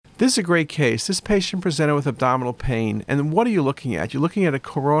This is a great case. This patient presented with abdominal pain. And what are you looking at? You're looking at a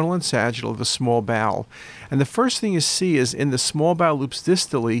coronal and sagittal of the small bowel. And the first thing you see is in the small bowel loops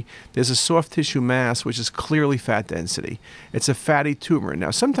distally, there's a soft tissue mass, which is clearly fat density. It's a fatty tumor. Now,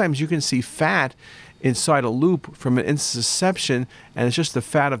 sometimes you can see fat inside a loop from an intussusception, and it's just the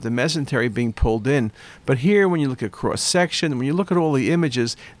fat of the mesentery being pulled in. But here, when you look at cross-section, when you look at all the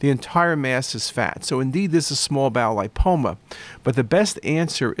images, the entire mass is fat. So indeed, this is a small bowel lipoma. But the best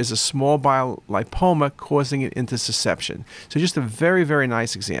answer is a small bowel lipoma causing an intussusception. So just a very, very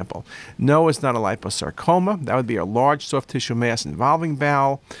nice example. No, it's not a liposarcoma. That would be a large soft tissue mass involving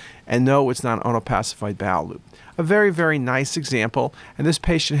bowel. And no, it's not an unopacified bowel loop. A very, very nice example, and this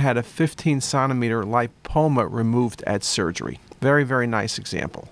patient had a 15 centimeter lipoma removed at surgery. Very, very nice example.